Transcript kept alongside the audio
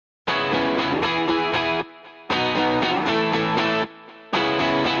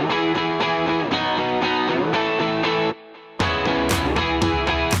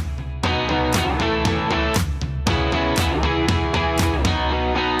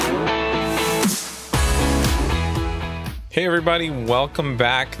Hey everybody, welcome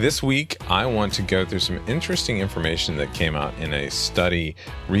back. This week, I want to go through some interesting information that came out in a study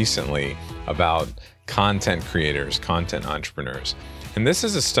recently about content creators, content entrepreneurs. And this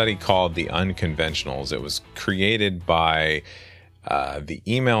is a study called The Unconventionals. It was created by the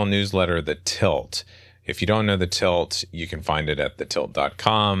email newsletter, The Tilt. If you don't know The Tilt, you can find it at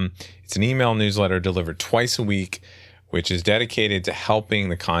thetilt.com. It's an email newsletter delivered twice a week, which is dedicated to helping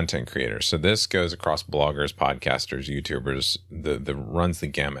the content creators. So this goes across bloggers, podcasters, YouTubers, the runs the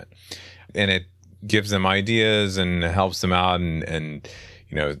gamut. And it gives them ideas and helps them out and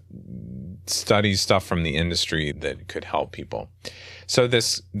studies stuff from the industry that could help people. So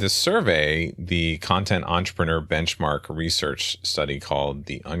this survey, the Content Entrepreneur Benchmark research study called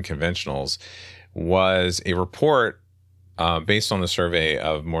The Unconventionals, was a report based on the survey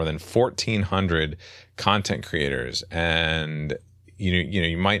of more than 1,400 content creators. And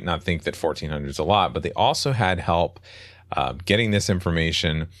you might not think that 1,400 is a lot, but they also had help getting this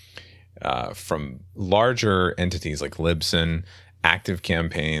information from larger entities like Libsyn,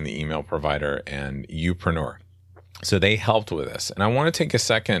 ActiveCampaign, the email provider, and Youpreneur. So they helped with this. And I want to take a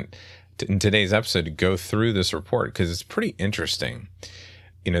second in today's episode to go through this report because it's pretty interesting.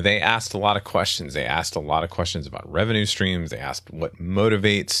 They asked a lot of questions. They asked a lot of questions about revenue streams. They asked what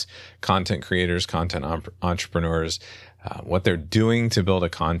motivates content creators, content entrepreneurs, what they're doing to build a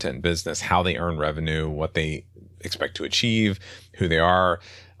content business, how they earn revenue, what they expect to achieve, who they are,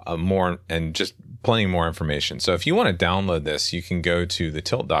 more, and just plenty more information. So if you want to download this, you can go to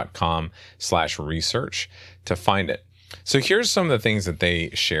thetilt.com/research to find it. So here's some of the things that they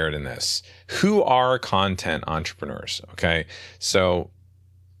shared in this. Who are content entrepreneurs? Okay. So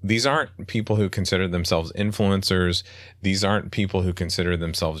these aren't people who consider themselves influencers. These aren't people who consider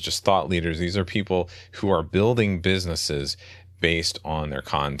themselves just thought leaders. These are people who are building businesses based on their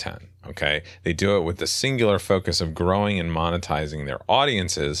content. Okay. They do it with the singular focus of growing and monetizing their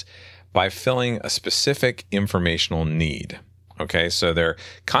audiences by filling a specific informational need. Okay. So they're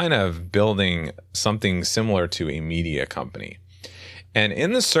kind of building something similar to a media company. And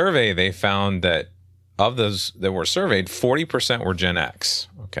in the survey, they found that of those that were surveyed, 40% were Gen X,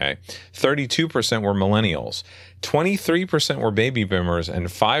 okay? 32% were millennials, 23% were baby boomers, and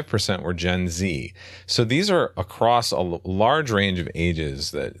 5% were Gen Z. So these are across a large range of ages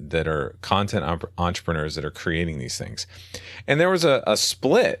that are content entrepreneurs that are creating these things. And there was a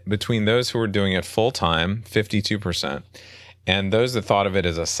split between those who were doing it full-time, 52%, and those that thought of it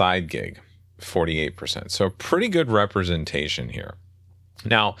as a side gig, 48%. So pretty good representation here.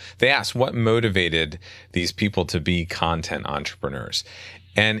 Now, they asked what motivated these people to be content entrepreneurs.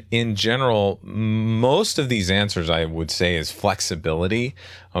 And in general, most of these answers, I would say, is flexibility.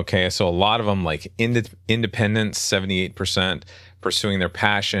 Okay, so a lot of them like independence, 78%, pursuing their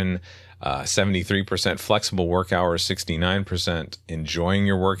passion, 73%, flexible work hours, 69%, enjoying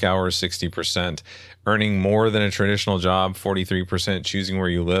your work hours, 60%, earning more than a traditional job, 43%, choosing where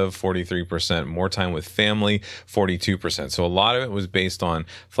you live, 43%, more time with family, 42%. So a lot of it was based on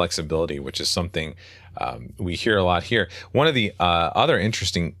flexibility, which is something we hear a lot here. One of the other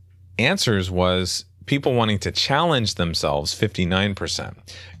interesting answers was people wanting to challenge themselves, 59%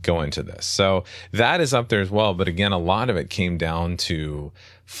 go into this. So that is up there as well. But again, a lot of it came down to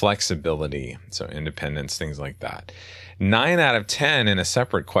flexibility, so independence, things like that. 9 out of 10 in a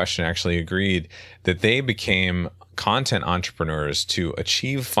separate question actually agreed that they became content entrepreneurs to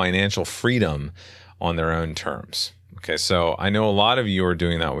achieve financial freedom on their own terms. Okay, so I know a lot of you are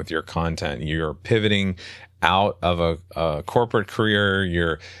doing that with your content. You're pivoting out of a corporate career.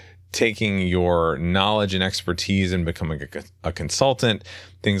 You're taking your knowledge and expertise and becoming a consultant,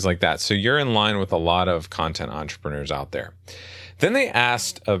 things like that. So you're in line with a lot of content entrepreneurs out there. Then they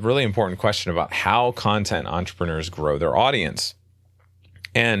asked a really important question about how content entrepreneurs grow their audience.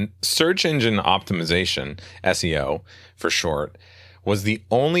 And search engine optimization, SEO for short, was the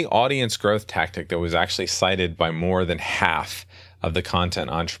only audience growth tactic that was actually cited by more than half of the content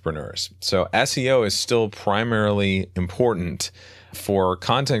entrepreneurs. So SEO is still primarily important for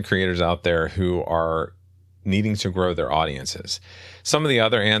content creators out there who are needing to grow their audiences. Some of the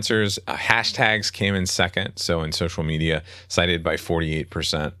other answers, hashtags came in second. So in social media, cited by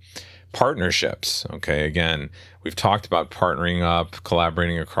 48%. Partnerships. Okay. Again, we've talked about partnering up,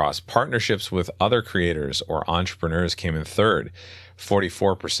 collaborating across. Partnerships with other creators or entrepreneurs came in third,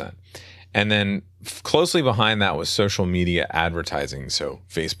 44%. And then closely behind that was social media advertising. So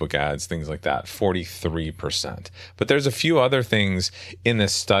Facebook ads, things like that, 43%. But there's a few other things in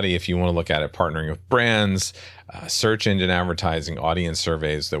this study, if you want to look at it, partnering with brands, search engine advertising, audience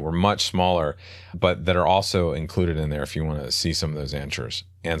surveys that were much smaller, but that are also included in there if you want to see some of those answers.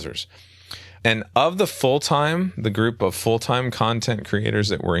 And of the group of full-time content creators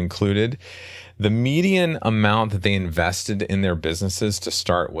that were included, the median amount that they invested in their businesses to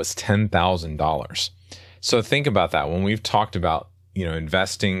start was $10,000. So think about that. When we've talked about,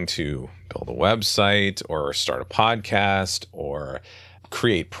 investing to build a website or start a podcast or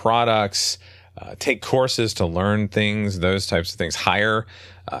create products, take courses to learn things, those types of things, hire,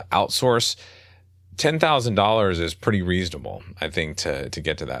 outsource, $10,000 is pretty reasonable, I think, to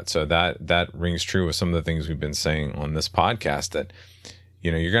get to that. So that rings true with some of the things we've been saying on this podcast, that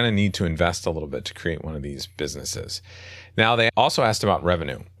you're going to need to invest a little bit to create one of these businesses. Now, they also asked about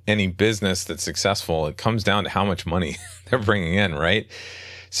revenue. Any business that's successful, it comes down to how much money they're bringing in, right?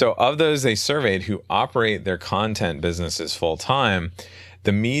 So of those they surveyed who operate their content businesses full time,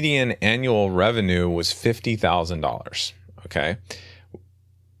 the median annual revenue was $50,000. Okay.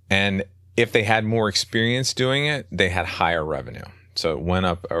 And if they had more experience doing it, they had higher revenue. So it went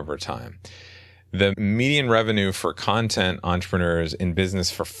up over time. The median revenue for content entrepreneurs in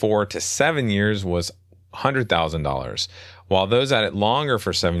business for 4 to 7 years was $100,000, while those at it longer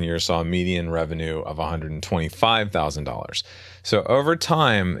for 7 years saw a median revenue of $125,000. So over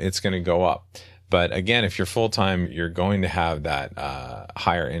time, it's going to go up. But again, if you're full-time, you're going to have that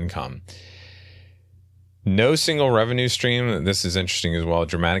higher income. No single revenue stream, this is interesting as well,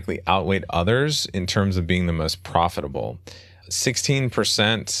 dramatically outweighed others in terms of being the most profitable.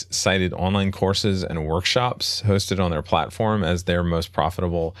 16% cited online courses and workshops hosted on their platform as their most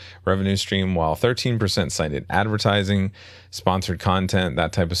profitable revenue stream, while 13% cited advertising, sponsored content,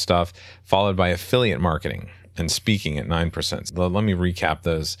 that type of stuff, followed by affiliate marketing and speaking at 9%. So let me recap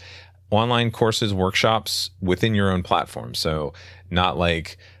those. Online courses, workshops within your own platform. So not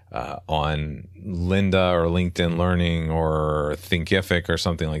like on Lynda or LinkedIn Learning or Thinkific or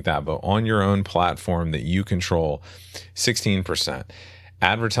something like that, but on your own platform that you control, 16%.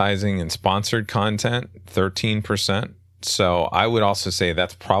 Advertising and sponsored content, 13%. So I would also say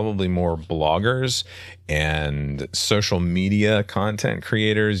that's probably more bloggers and social media content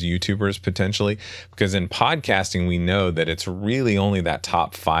creators, YouTubers potentially, because in podcasting, we know that it's really only that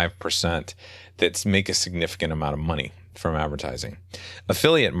top 5% that make a significant amount of money from advertising.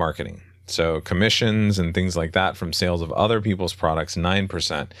 Affiliate marketing, so commissions and things like that from sales of other people's products,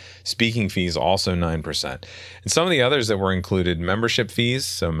 9%. Speaking fees, also 9%. And some of the others that were included, membership fees,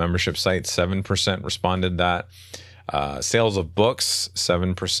 so membership sites, 7% responded that. Sales of books,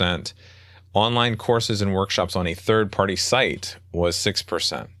 7%. Online courses and workshops on a third-party site was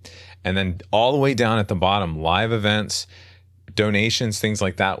 6%. And then all the way down at the bottom, live events, donations, things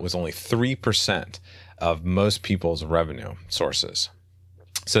like that was only 3% of most people's revenue sources.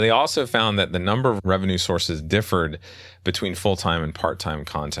 So they also found that the number of revenue sources differed between full-time and part-time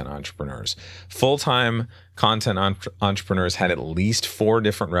content entrepreneurs. Full-time content entrepreneurs had at least 4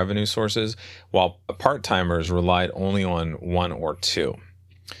 different revenue sources, while part-timers relied only on 1 or 2.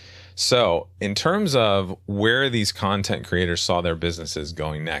 So in terms of where these content creators saw their businesses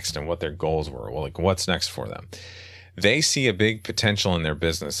going next and what their goals were, well, like what's next for them? They see a big potential in their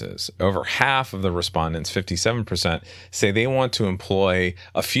businesses. Over half of the respondents, 57%, say they want to employ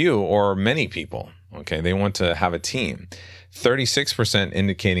a few or many people. Okay, they want to have a team. 36%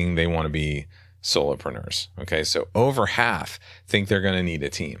 indicating they want to be solopreneurs. Okay, so over half think they're going to need a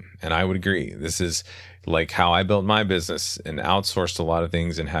team. And I would agree. This is like how I built my business and outsourced a lot of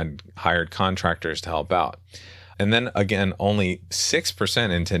things and had hired contractors to help out. And then again, only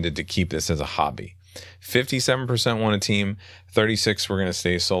 6% intended to keep this as a hobby. 57% want a team, 36% were going to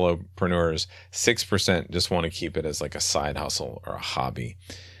stay solopreneurs, 6% just want to keep it as like a side hustle or a hobby.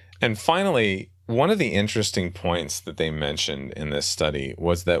 And finally, one of the interesting points that they mentioned in this study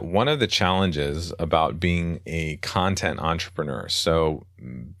was that one of the challenges about being a content entrepreneur, so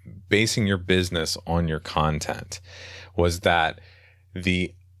basing your business on your content, was that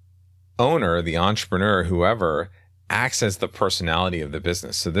the owner, the entrepreneur, whoever, acts as the personality of the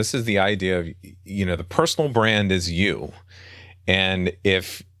business. So this is the idea of, the personal brand is you. And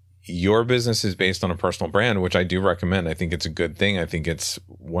if your business is based on a personal brand, which I do recommend, I think it's a good thing. I think it's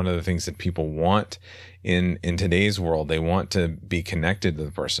one of the things that people want in today's world. They want to be connected to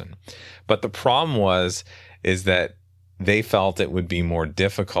the person. But the problem is that they felt it would be more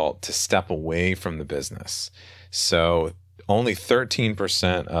difficult to step away from the business. So only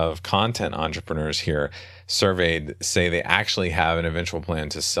 13% of content entrepreneurs here surveyed say they actually have an eventual plan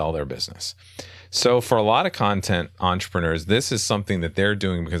to sell their business. So for a lot of content entrepreneurs, this is something that they're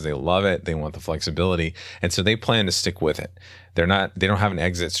doing because they love it. They want the flexibility. And so they plan to stick with it. They don't have an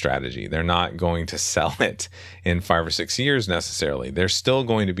exit strategy. They're not going to sell it in 5 or 6 years necessarily. They're still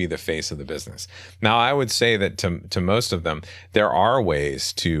going to be the face of the business. Now, I would say that to most of them, there are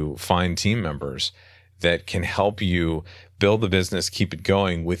ways to find team members that can help you build the business, keep it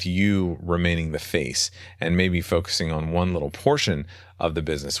going with you remaining the face and maybe focusing on one little portion of the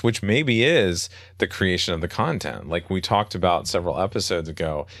business, which maybe is the creation of the content. Like we talked about several episodes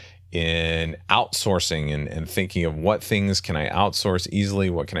ago in outsourcing and thinking of what things can I outsource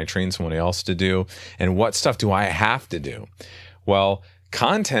easily? What can I train somebody else to do? And what stuff do I have to do? Well,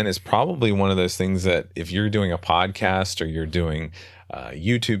 content is probably one of those things that if you're doing a podcast or you're doing a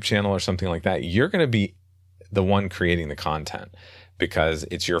YouTube channel or something like that, you're going to be the one creating the content because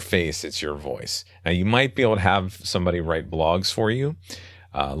it's your face, it's your voice. Now, you might be able to have somebody write blogs for you.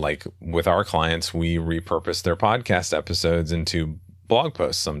 Like with our clients, we repurpose their podcast episodes into blog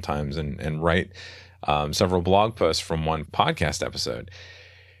posts sometimes and write several blog posts from one podcast episode.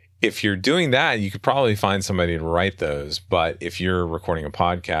 If you're doing that, you could probably find somebody to write those. But if you're recording a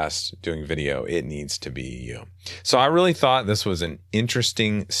podcast, doing video, it needs to be you. So I really thought this was an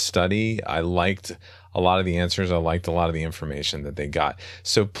interesting study. I liked a lot of the answers. I liked a lot of the information that they got.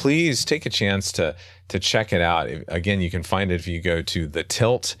 So please take a chance to check it out. Again, you can find it if you go to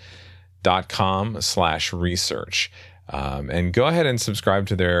thetilt.com/research. And go ahead and subscribe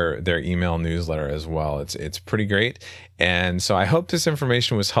to their email newsletter as well. It's pretty great. And so I hope this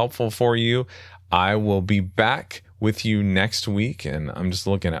information was helpful for you. I will be back with you next week. And I'm just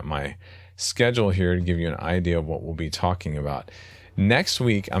looking at my schedule here to give you an idea of what we'll be talking about. Next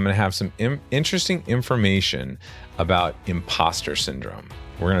week, I'm going to have some interesting information about imposter syndrome.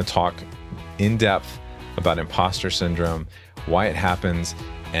 We're going to talk in depth about imposter syndrome, why it happens,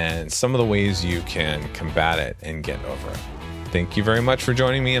 and some of the ways you can combat it and get over it. Thank you very much for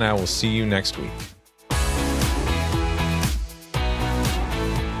joining me, and I will see you next week.